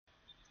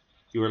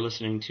You are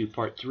listening to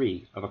part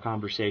 3 of a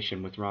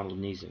conversation with Ronald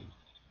Neeson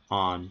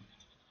on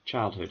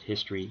childhood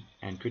history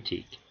and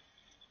critique.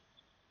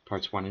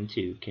 Parts 1 and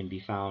 2 can be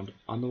found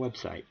on the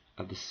website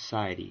of the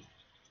Society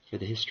for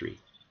the History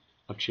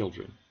of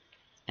Children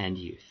and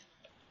Youth.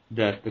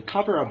 The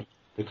cover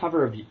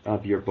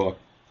of your book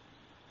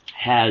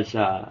has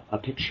a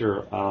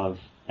picture of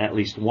at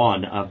least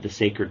one of the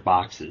sacred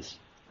boxes.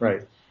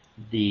 Right.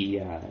 The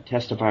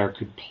testifier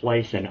could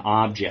place an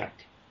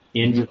object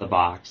into the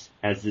box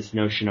as this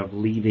notion of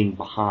leaving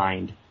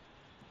behind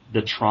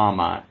the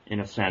trauma,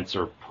 in a sense,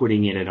 or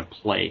putting it in a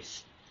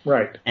place.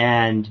 Right.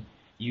 And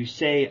you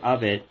say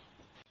of it,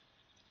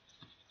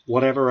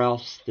 whatever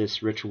else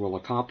this ritual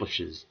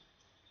accomplishes,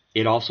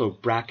 it also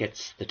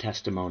brackets the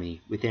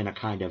testimony within a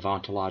kind of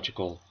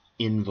ontological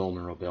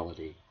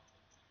invulnerability.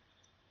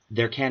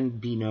 There can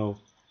be no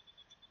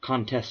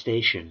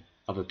contestation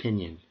of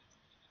opinion,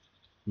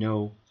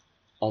 no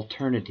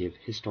alternative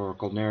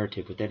historical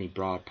narrative with any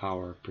broad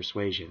power of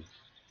persuasion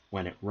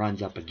when it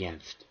runs up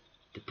against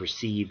the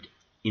perceived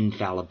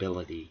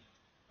infallibility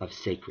of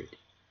sacred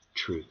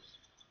truth.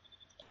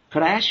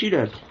 Could I ask you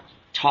to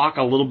talk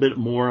a little bit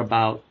more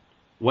about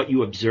what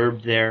you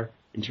observed there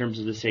in terms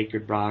of the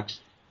sacred box,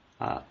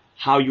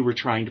 how you were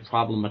trying to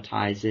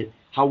problematize it,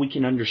 how we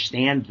can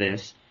understand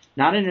this,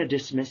 not in a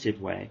dismissive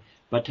way,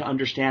 but to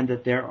understand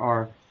that there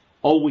are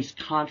always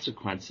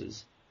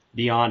consequences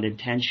beyond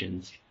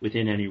intentions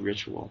within any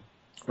ritual.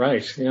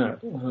 Right, yeah.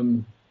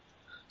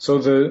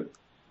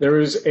 There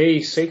is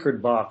a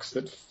sacred box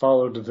that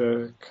followed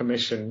the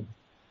commission.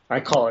 I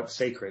call it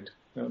sacred.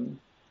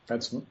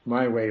 That's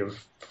my way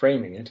of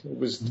framing it. It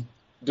was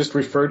just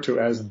referred to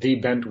as the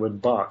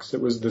Bentwood box.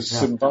 It was the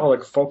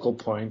symbolic focal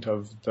point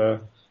of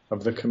the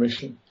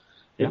commission.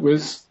 Yeah.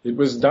 It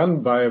was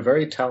done by a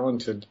very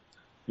talented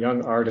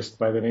young artist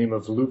by the name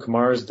of Luke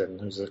Marsden,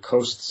 who's a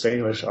Coast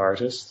Salish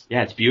artist.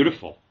 Yeah, it's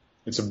beautiful.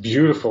 It's a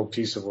beautiful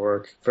piece of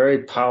work, very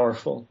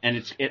powerful.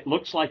 And it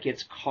looks like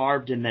it's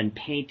carved and then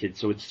painted,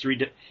 so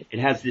it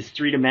has this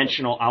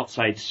three-dimensional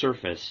outside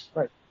surface.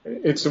 Right.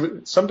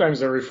 Sometimes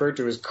they're referred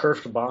to as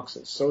kerfed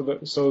boxes. So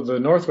the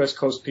Northwest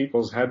Coast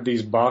peoples had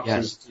these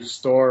boxes to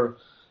store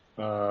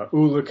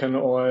oolakan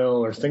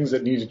oil or things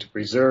that needed to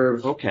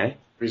preserve. Okay.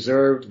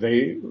 Preserved.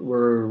 They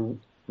were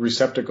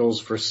receptacles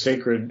for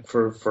sacred,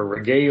 for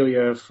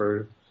regalia,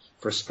 for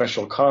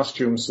special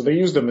costumes. So they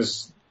used them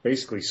as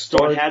basically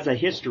storage. So it has a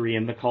history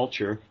in the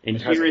culture,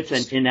 and here it's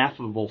an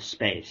ineffable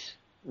space.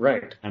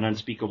 Right. An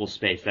unspeakable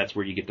space. That's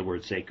where you get the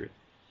word sacred.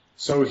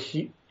 So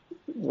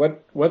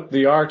what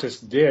the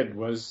artist did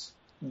was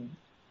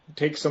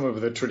take some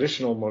of the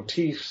traditional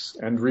motifs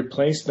and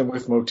replace them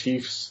with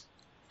motifs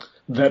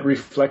that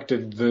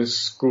reflected the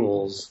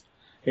schools,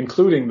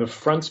 including the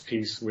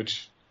frontispiece,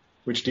 which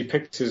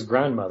depicts his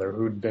grandmother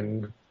who'd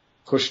been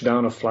pushed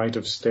down a flight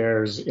of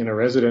stairs in a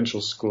residential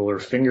school. Her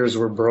fingers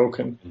were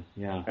broken.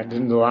 Yeah. And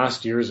in the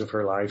last years of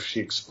her life, she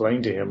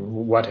explained to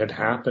him what had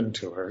happened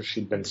to her.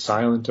 She'd been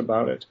silent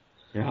about it.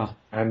 Yeah.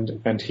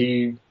 And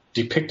he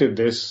depicted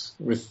this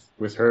with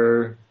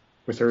her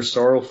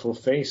sorrowful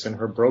face and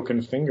her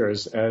broken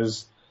fingers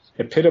as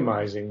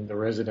epitomizing the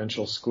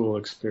residential school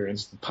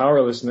experience, the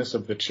powerlessness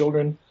of the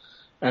children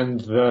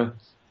and the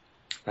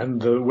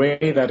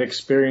way that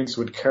experience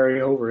would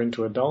carry over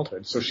into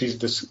adulthood. So she's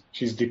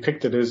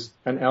depicted as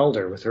an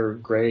elder with her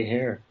gray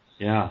hair.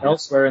 Yeah.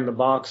 Elsewhere in the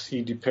box,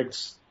 he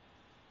depicts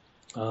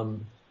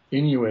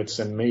Inuits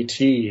and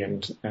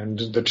Métis, and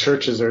the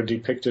churches are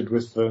depicted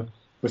with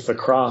the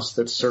cross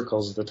that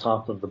circles the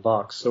top of the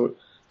box.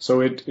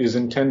 So it is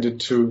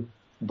intended to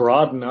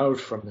broaden out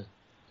from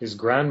his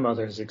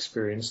grandmother's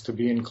experience to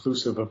be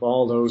inclusive of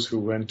all those who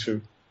went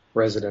to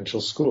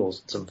residential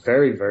schools. It's a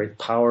very, very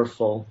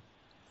powerful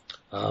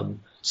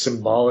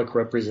symbolic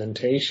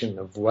representation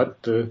of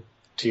what the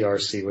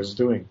TRC was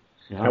doing.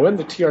 Yeah. Now, when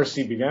the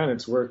TRC began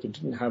its work, it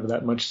didn't have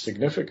that much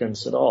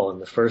significance at all. In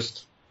the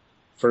first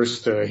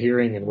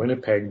hearing in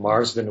Winnipeg,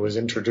 Marsden was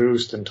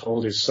introduced and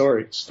told his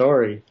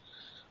story.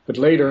 But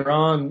later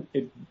on,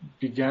 it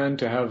began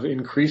to have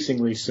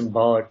increasingly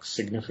symbolic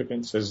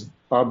significance as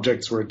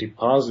objects were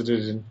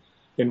deposited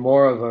in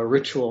more of a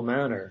ritual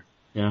manner.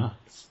 Yeah.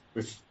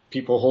 With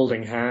people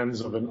holding hands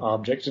of an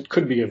object. It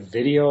could be a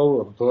video,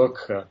 a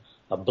book, a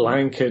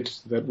blanket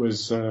that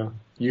was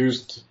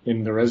used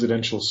in the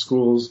residential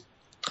schools.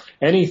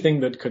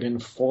 Anything that could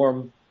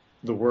inform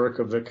the work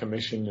of the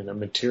commission in a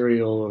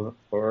material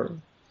or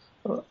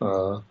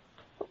a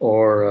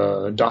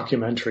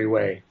documentary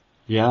way.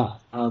 Yeah.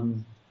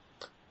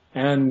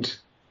 And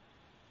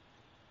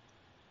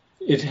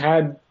it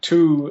had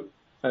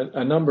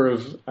a number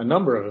of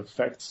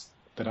effects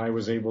that I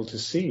was able to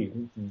see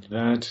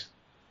that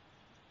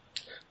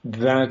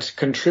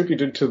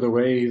contributed to the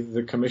way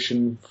the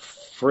commission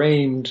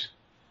framed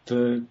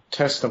the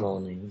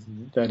testimony,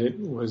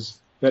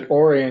 that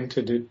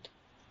oriented it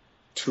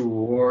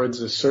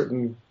towards a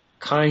certain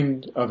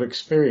kind of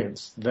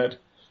experience, that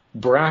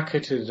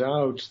bracketed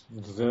out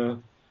the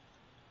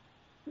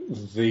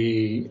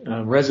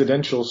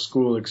residential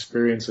school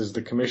experience as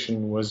the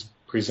commission was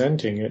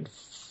presenting it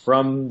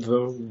from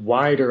the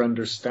wider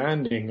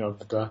understanding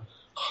of the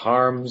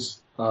harms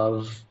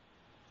of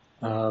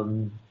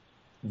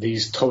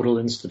these total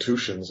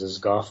institutions, as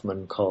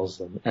Goffman calls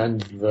them, and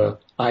the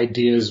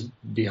ideas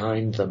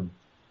behind them.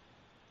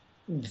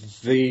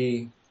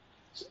 The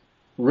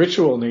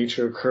ritual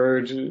nature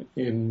occurred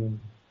in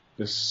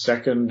the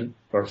second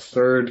or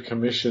third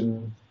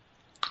commission,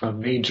 a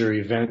major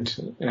event,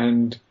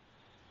 and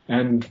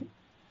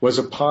was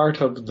a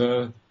part of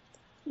the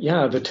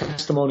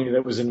testimony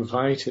that was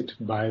invited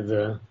by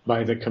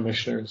the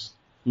commissioners.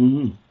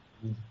 Mm-hmm.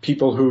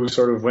 People who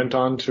sort of went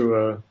onto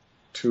a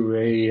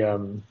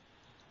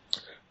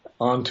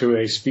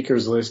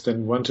speakers list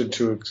and wanted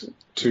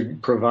to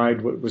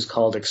provide what was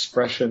called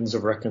expressions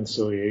of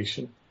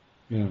reconciliation.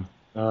 Yeah.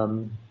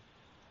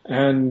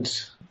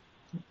 And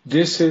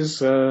this is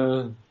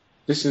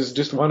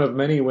just one of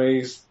many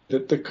ways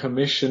that the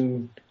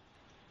commission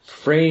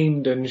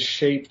framed and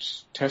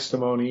shaped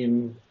testimony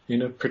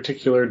in a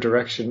particular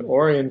direction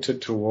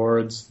oriented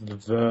towards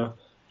the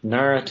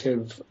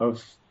narrative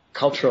of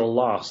cultural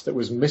loss that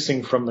was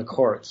missing from the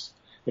courts.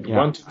 It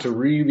wanted to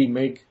really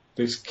make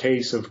this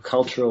case of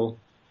cultural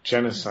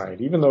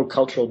genocide, even though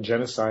cultural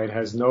genocide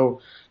has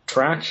no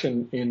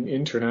traction in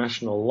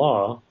international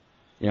law.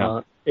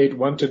 It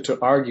wanted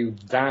to argue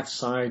that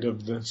side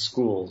of the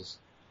schools.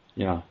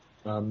 Yeah.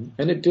 And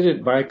it did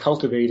it by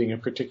cultivating a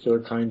particular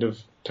kind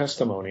of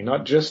testimony,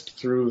 not just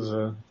through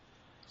the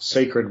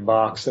sacred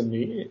box and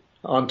the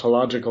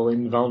ontological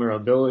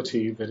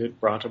invulnerability that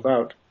it brought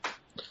about,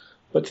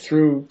 but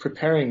through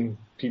preparing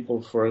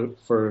people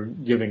for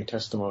giving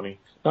testimony,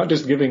 not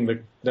just giving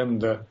them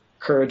the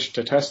courage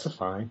to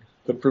testify,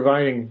 but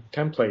providing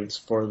templates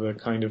for the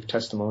kind of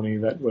testimony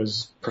that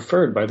was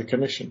preferred by the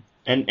commission.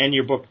 And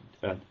your book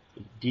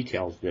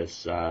details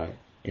this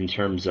in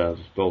terms of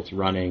both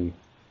running,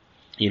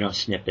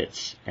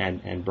 snippets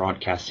and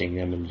broadcasting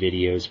them in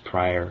videos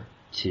prior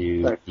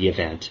to the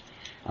event,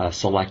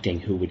 selecting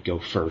who would go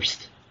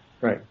first.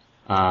 Right.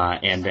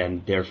 And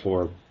then,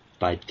 therefore,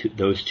 by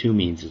those two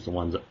means is the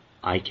ones that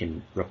I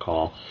can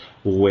recall,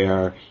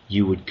 where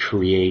you would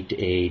create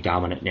a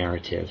dominant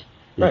narrative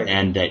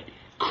and that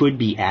could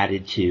be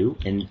added to,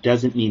 and it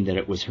doesn't mean that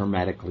it was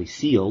hermetically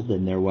sealed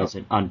and there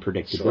wasn't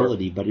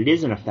unpredictability, but it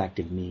is an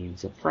effective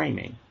means of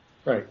framing.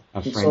 Right.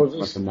 Of framing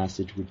what the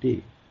message would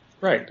be.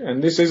 Right.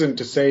 And this isn't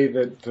to say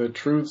that the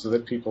truths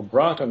that people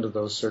brought under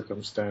those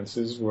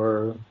circumstances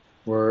were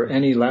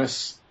any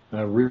less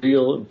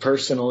real,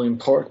 personal,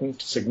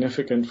 important,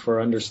 significant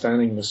for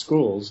understanding the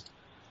schools.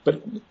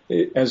 But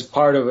as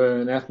part of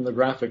an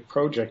ethnographic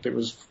project, it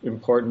was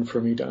important for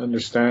me to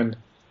understand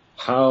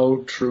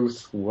how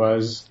truth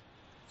was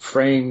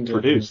framed,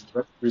 produced, and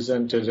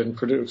represented, and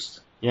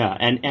produced. Yeah,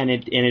 and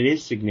it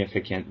is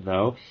significant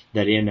though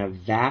that in a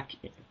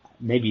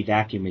maybe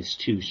vacuum is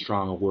too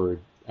strong a word.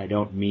 I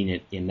don't mean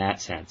it in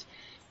that sense,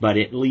 but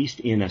at least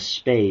in a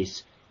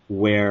space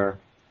where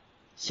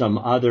some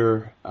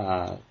other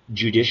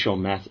judicial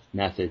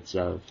methods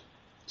of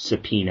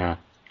subpoena,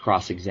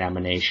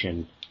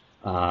 cross-examination,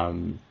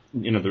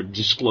 the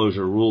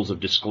disclosure, rules of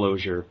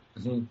disclosure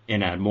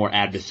in a more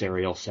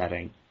adversarial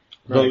setting,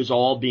 those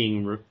all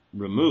being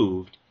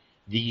removed,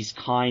 these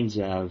kinds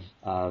of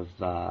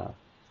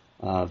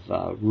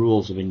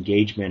rules of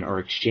engagement or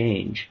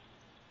exchange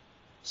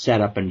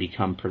set up and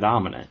become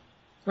predominant.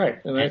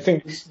 Right, and I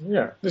think,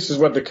 this is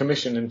what the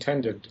commission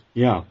intended.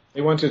 Yeah.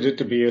 They wanted it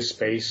to be a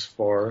space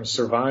for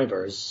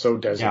survivors so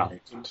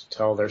designated to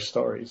tell their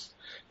stories.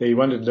 They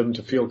wanted them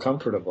to feel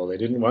comfortable. They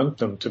didn't want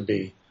them to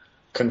be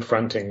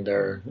confronting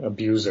their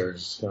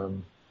abusers.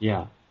 And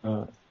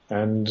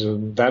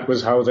that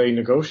was how they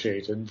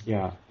negotiated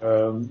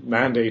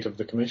mandate of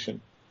the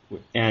commission.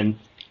 And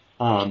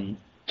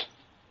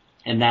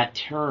that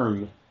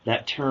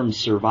term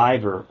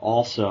survivor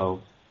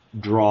also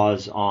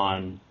draws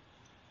on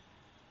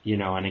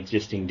an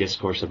existing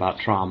discourse about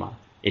trauma.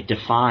 It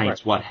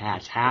defines what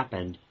has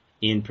happened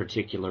in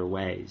particular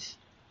ways.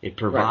 It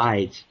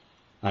provides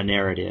a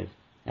narrative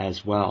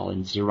as well,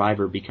 and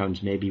survivor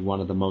becomes maybe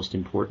one of the most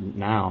important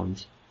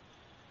nouns,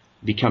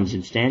 becomes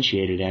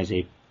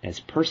instantiated as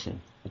person,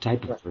 a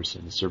type of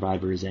person. A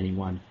survivor is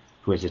anyone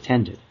who has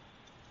attended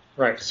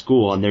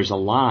school, and there's a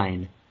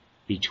line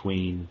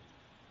between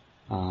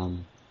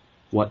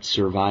what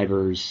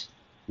survivors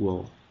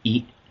will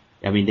eat.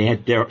 I mean, they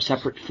had their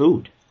separate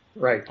food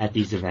at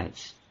these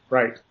events.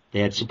 Right. They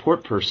had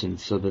support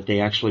persons so that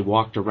they actually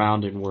walked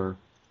around and were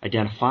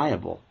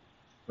identifiable.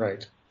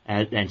 Right.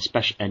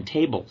 And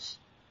tables.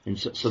 And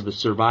so the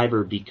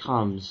survivor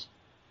becomes...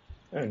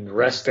 And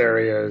rest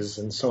areas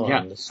and so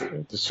on.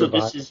 The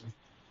survivor.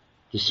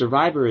 The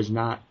survivor is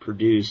not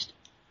produced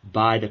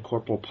by the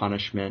corporal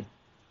punishment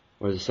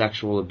or the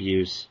sexual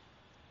abuse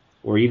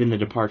or even the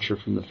departure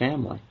from the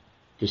family.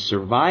 The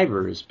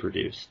survivor is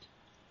produced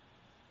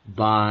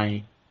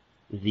by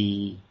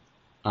the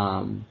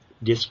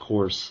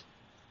discourse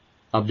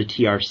of the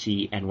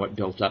TRC and what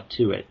built up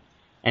to it.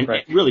 And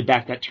really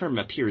that term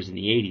appears in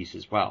the 80s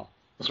as well.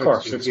 Of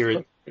course.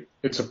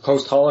 It's a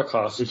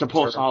post-Holocaust. It's a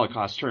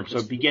post-Holocaust term. So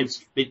it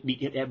begins,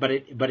 but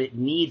it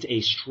needs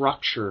a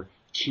structure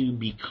to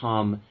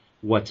become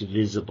what's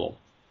visible.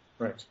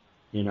 Right.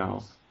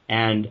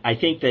 And I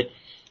think that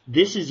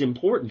this is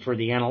important for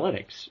the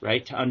analytics,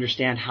 right? To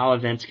understand how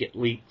events get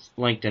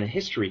linked and a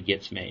history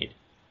gets made.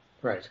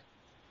 Right.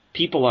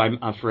 People, I'm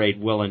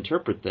afraid, will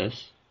interpret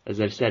this, as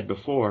I've said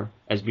before,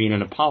 as being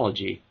an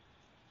apology.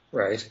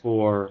 Right.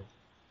 For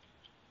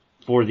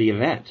the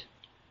event,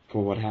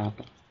 for what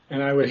happened.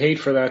 And I would hate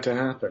for that to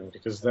happen,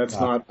 because that's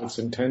not what's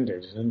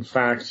intended. In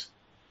fact,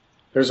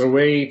 there's a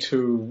way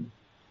to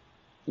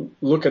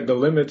look at the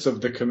limits of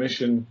the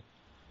Commission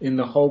in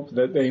the hope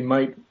that they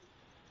might,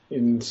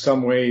 in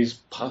some ways,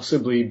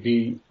 possibly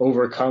be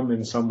overcome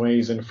in some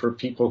ways, and for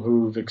people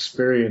who've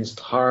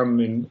experienced harm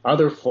in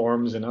other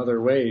forms, in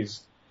other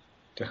ways,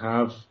 to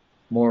have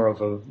more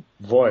of a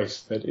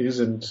voice that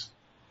isn't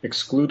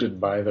excluded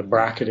by the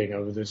bracketing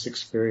of this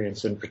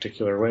experience in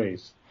particular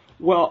ways.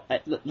 Well,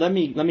 let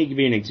me give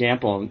you an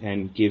example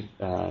and give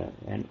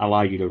and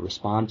allow you to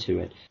respond to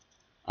it.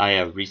 I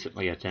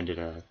recently attended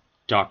a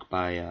talk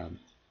by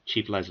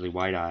Chief Leslie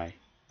White-Eye,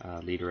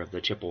 leader of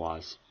the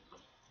Chippewas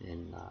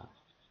in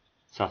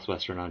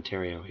southwestern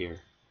Ontario here.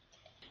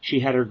 She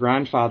had her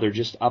grandfather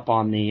just up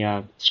on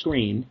the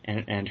screen,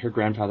 and her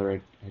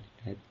grandfather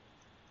had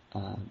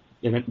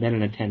been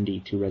an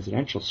attendee to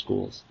residential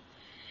schools.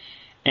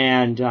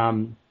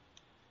 And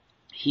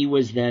he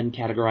was then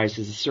categorized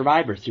as a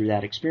survivor through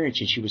that experience,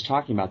 and she was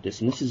talking about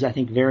this. And this is, I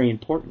think, very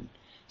important.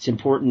 It's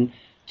important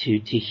to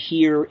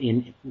hear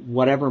in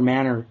whatever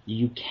manner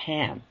you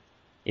can,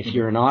 if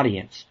you're an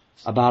audience,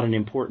 about an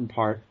important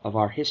part of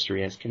our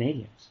history as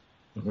Canadians.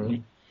 Mm-hmm.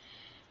 Right?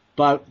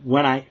 But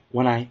when I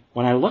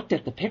looked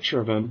at the picture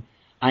of him,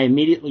 I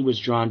immediately was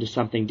drawn to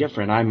something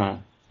different. I'm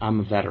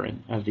a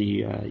veteran of the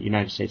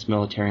United States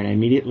military, and I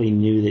immediately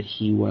knew that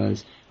he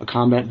was a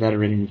combat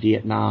veteran in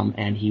Vietnam,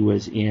 and he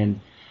was in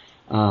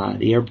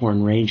the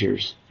Airborne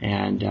Rangers,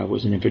 and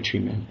was an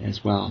infantryman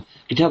as well.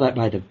 You could tell that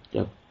by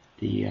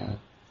the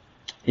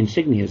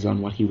insignias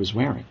on what he was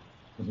wearing.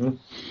 Mm-hmm.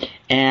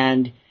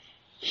 And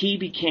he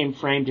became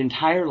framed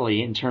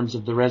entirely in terms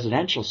of the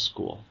residential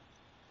school.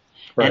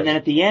 Right. And then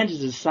at the end,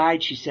 as an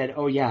aside, she said,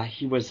 "Oh yeah,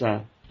 he was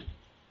a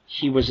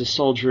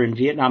soldier in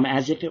Vietnam,"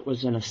 as if it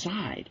was an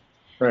aside.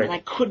 Right. And I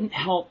couldn't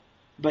help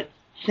but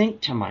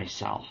think to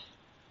myself,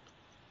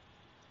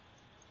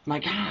 my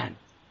God,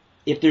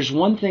 if there's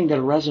one thing that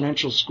a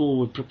residential school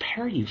would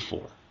prepare you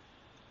for,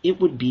 it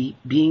would be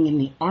being in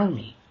the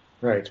Army.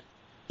 Right.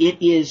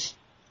 It is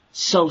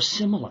so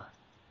similar.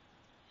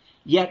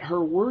 Yet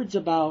her words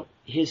about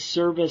his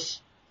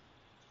service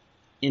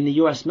in the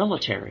U.S.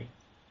 military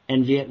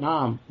and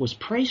Vietnam was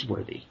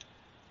praiseworthy.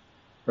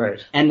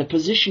 Right. And the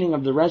positioning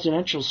of the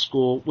residential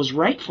school was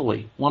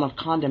rightfully one of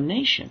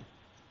condemnation.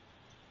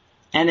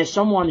 And as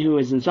someone who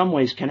is in some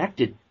ways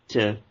connected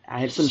to, I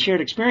have some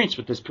shared experience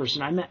with this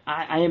person,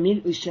 I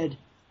immediately said,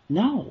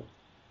 no.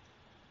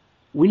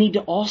 We need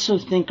to also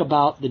think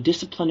about the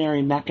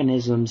disciplinary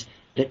mechanisms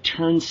that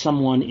turn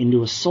someone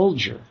into a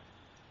soldier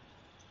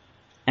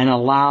and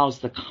allows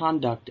the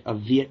conduct of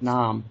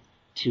Vietnam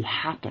to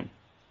happen.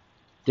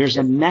 There's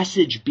a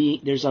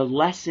there's a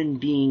lesson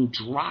being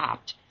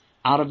dropped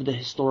out of the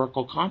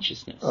historical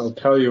consciousness. I'll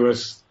tell you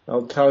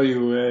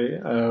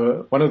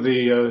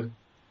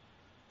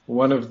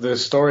one of the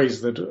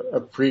stories that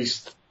a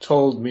priest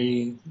told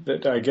me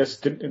that I guess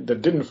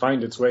didn't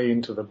find its way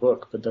into the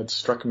book, but that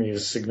struck me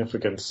as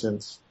significant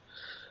since.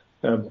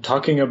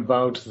 Talking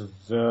about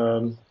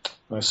the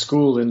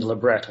school in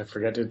Lebret, I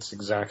forget its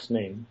exact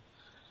name,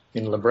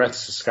 in Lebret,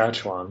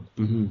 Saskatchewan.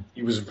 Mm-hmm.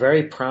 He was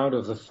very proud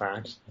of the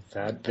fact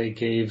that they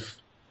gave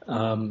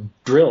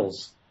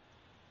drills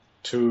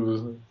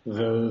to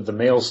the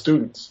male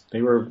students.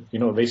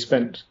 They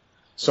spent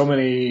so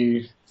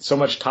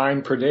much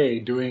time per day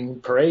doing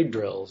parade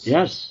drills.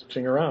 Yes.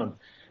 Marching around.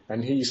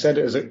 And he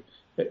said,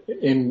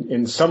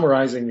 in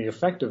summarizing the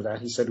effect of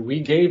that, he said,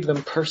 we gave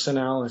them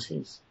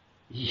personalities.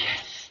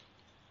 Yes.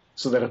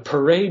 So that a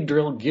parade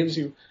drill gives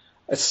you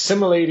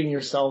assimilating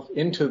yourself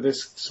into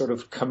this sort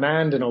of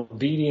command and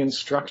obedience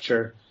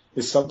structure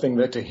is something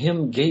that to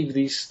him gave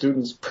these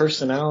students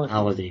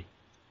personality.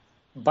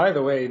 By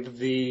the way,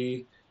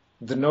 the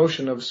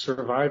notion of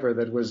survivor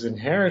that was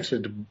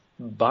inherited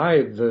by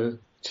the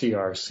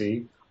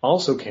TRC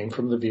also came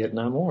from the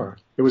Vietnam War.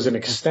 It was an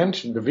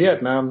extension. The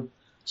Vietnam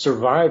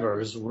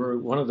survivors were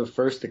one of the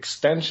first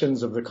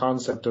extensions of the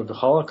concept of the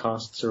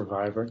Holocaust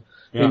survivor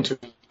into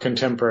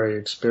contemporary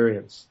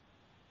experience,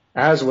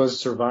 as was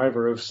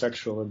survivor of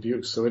sexual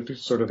abuse. So it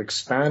sort of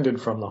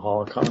expanded from the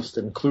Holocaust,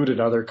 included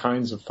other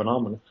kinds of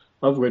phenomena,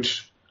 of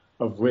which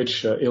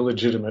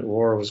illegitimate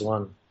war was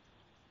one.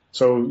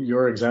 So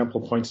your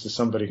example points to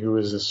somebody who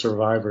is a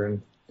survivor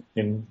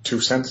in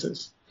two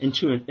senses. In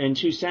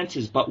two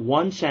senses, but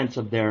one sense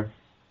of their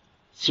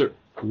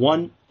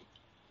one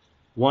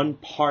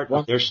part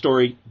of their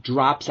story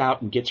drops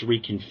out and gets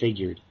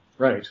reconfigured.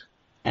 Right.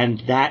 And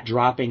that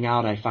dropping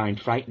out I find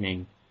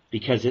frightening,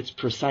 because it's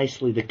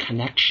precisely the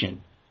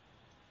connection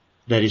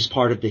that is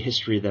part of the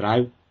history that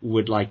I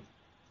would like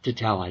to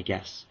tell, I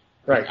guess.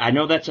 Right. I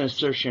know that's an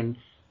assertion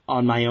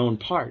on my own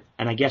part,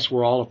 and I guess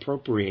we're all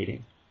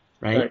appropriating,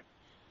 right?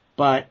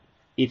 But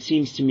it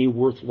seems to me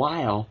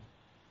worthwhile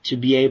to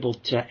be able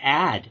to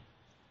add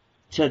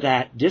to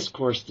that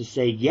discourse to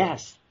say,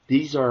 yes,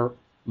 these are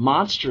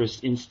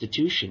monstrous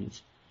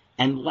institutions,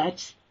 and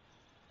let's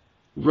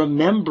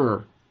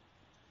remember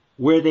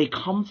where they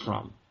come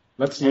from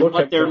and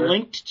what they're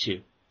linked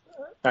to.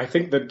 I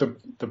think that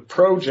the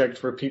project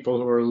for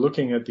people who are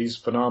looking at these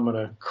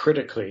phenomena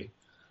critically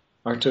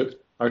are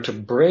to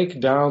break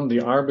down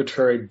the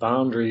arbitrary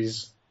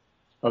boundaries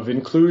of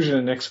inclusion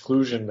and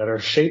exclusion that are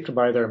shaped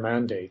by their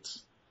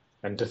mandates,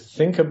 and to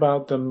think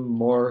about them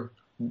more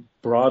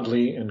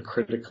broadly and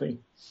critically.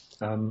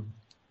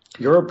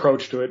 Your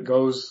approach to it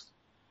goes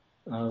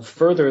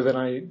further than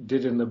I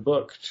did in the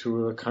book,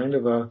 to a kind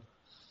of a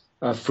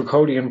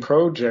Foucauldian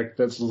project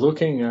that's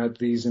looking at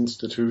these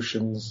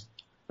institutions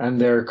and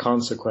their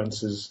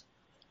consequences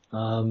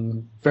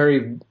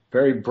very,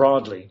 very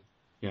broadly.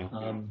 Yeah.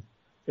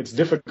 It's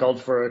difficult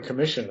for a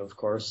commission, of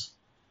course,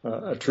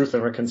 a Truth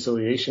and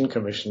Reconciliation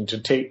Commission, to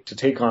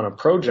take on a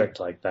project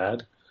like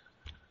that.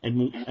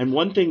 And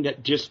one thing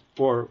that, just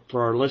for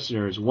our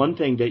listeners, one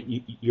thing that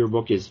your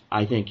book is,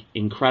 I think,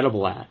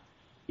 incredible at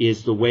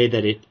is the way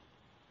that it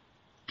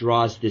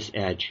draws this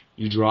edge.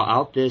 You draw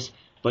out this,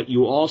 but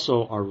you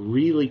also are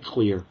really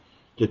clear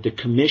that the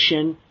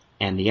commission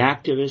and the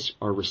activists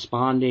are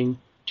responding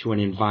to an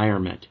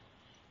environment,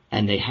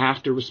 and they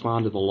have to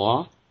respond to the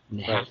law, and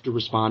they have to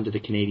respond to the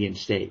Canadian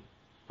state.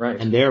 Right.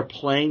 And they're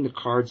playing the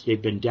cards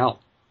they've been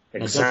dealt.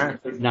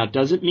 Exactly. Now, it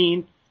doesn't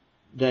mean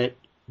that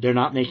they're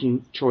not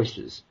making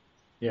choices.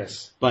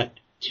 Yes. But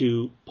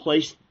to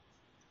place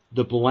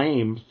the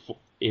blame,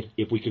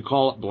 if we could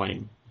call it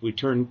blame, if we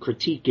turn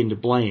critique into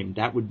blame,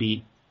 that would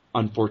be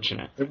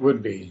unfortunate. It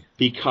would be.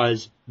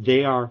 Because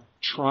they are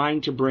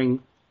trying to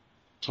bring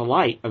to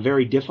light a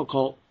very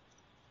difficult,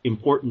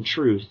 important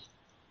truth,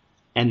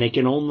 and they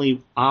can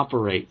only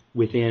operate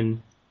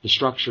within the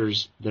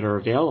structures that are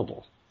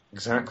available.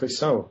 Exactly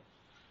so.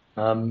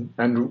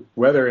 And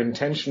whether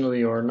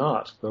intentionally or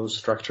not, those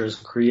structures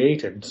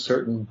created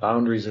certain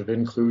boundaries of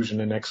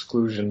inclusion and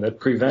exclusion that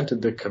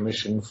prevented the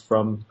Commission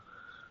from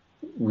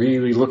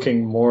really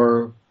looking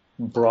more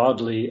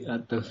broadly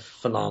at the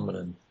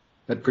phenomenon,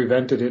 that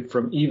prevented it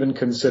from even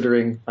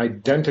considering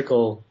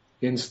identical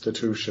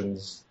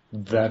institutions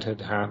that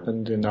had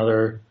happened in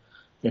other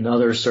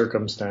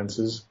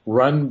circumstances,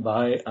 run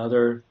by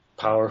other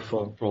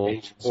powerful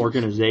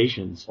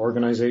organizations,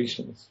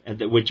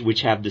 and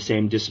which have the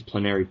same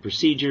disciplinary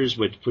procedures,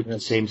 which put the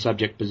same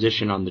subject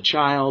position on the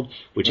child,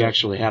 which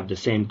actually have the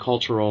same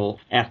cultural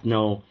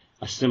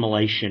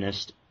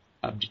ethno-assimilationist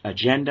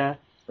agenda.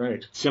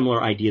 Right.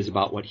 Similar ideas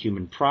about what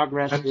human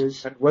progress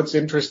is. And what's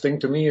interesting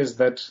to me is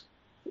that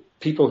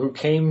people who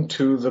came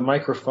to the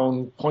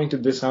microphone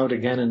pointed this out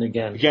again and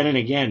again. Again and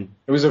again.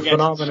 It was a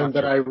phenomenon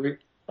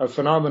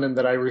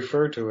that I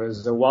refer to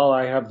as the while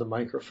I have the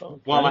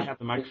microphone. While I have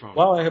the microphone.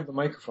 While I have the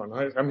microphone.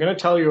 I'm going to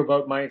tell you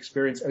about my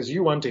experience as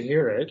you want to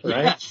hear it,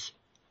 right? Yes.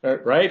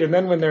 Right? And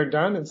then when they're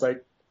done, it's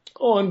like,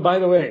 oh, and by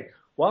the way,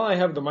 while I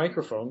have the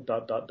microphone, ...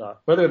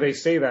 Whether they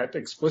say that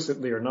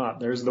explicitly or not,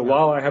 there's the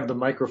while I have the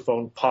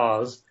microphone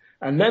pause,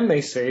 and then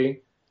they say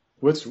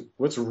what's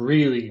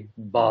really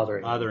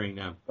bothering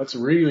them. What's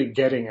really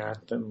getting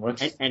at them.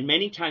 And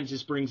many times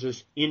this brings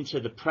us into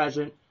the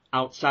present,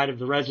 outside of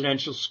the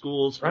residential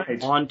schools,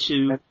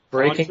 onto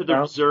the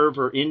reserve,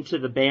 or into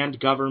the banned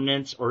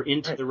governments, or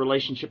into the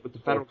relationship with the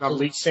federal government.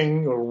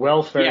 Policing or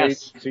welfare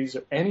agencies,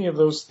 or any of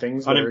those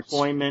things.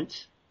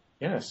 Unemployment.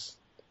 Yes.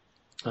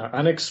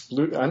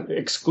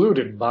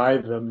 Excluded by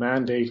the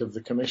mandate of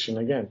the Commission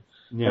again.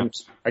 Yeah. And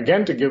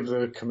again, to give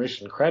the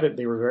Commission credit,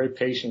 they were very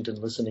patient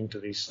in listening to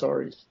these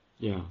stories.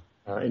 Yeah.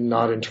 In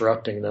not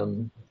interrupting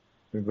them.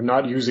 We were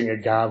not using a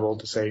gavel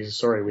to say,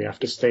 sorry, we have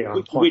to stay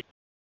on point.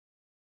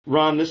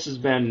 Ron, this has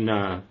been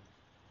a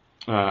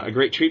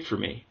great treat for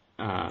me.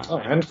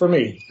 And for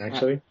me,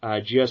 actually.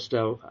 I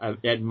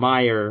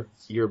admire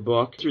your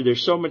book.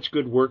 There's so much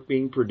good work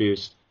being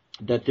produced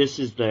that this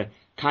is the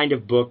kind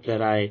of book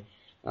that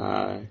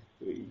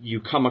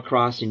you come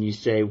across and you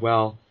say,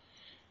 well,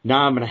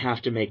 now I'm going to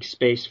have to make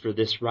space for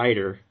this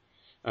writer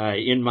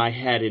in my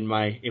head, in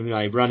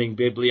my running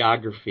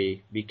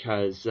bibliography,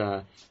 because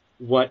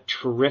what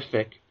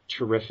terrific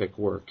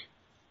work.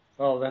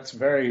 Well, that's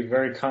very,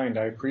 very kind.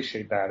 I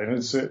appreciate that. And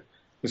it's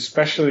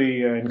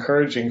especially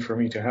encouraging for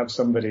me to have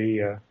somebody,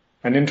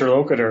 an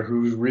interlocutor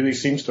who really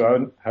seems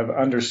to have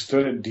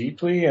understood it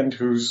deeply, and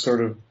who's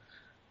sort of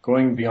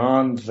going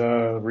beyond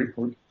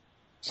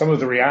some of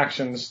the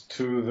reactions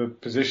to the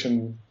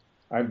position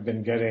I've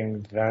been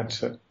getting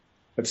that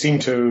seem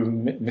to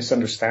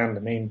misunderstand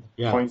the main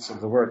points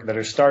of the work, that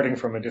are starting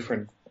from a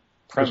different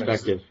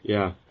premise.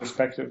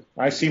 Perspective.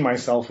 I see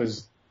myself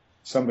as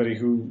somebody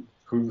who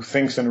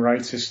thinks and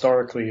writes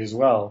historically as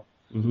well.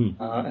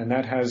 Mm-hmm. And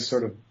that has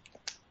sort of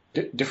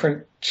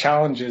different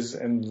challenges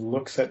and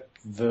looks at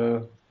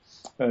the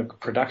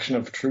production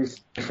of truth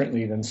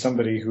differently than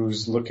somebody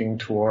who's looking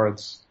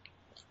towards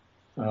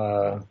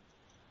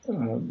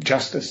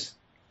justice,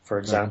 for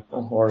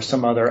example, or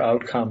some other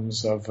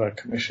outcomes of a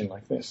commission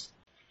like this.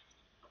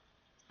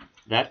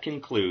 That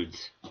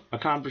concludes a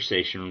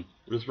conversation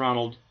with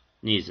Ronald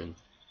Neeson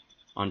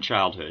on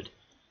childhood,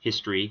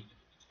 history,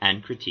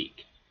 and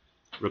critique,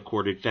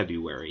 recorded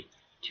February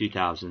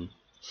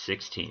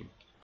 2016.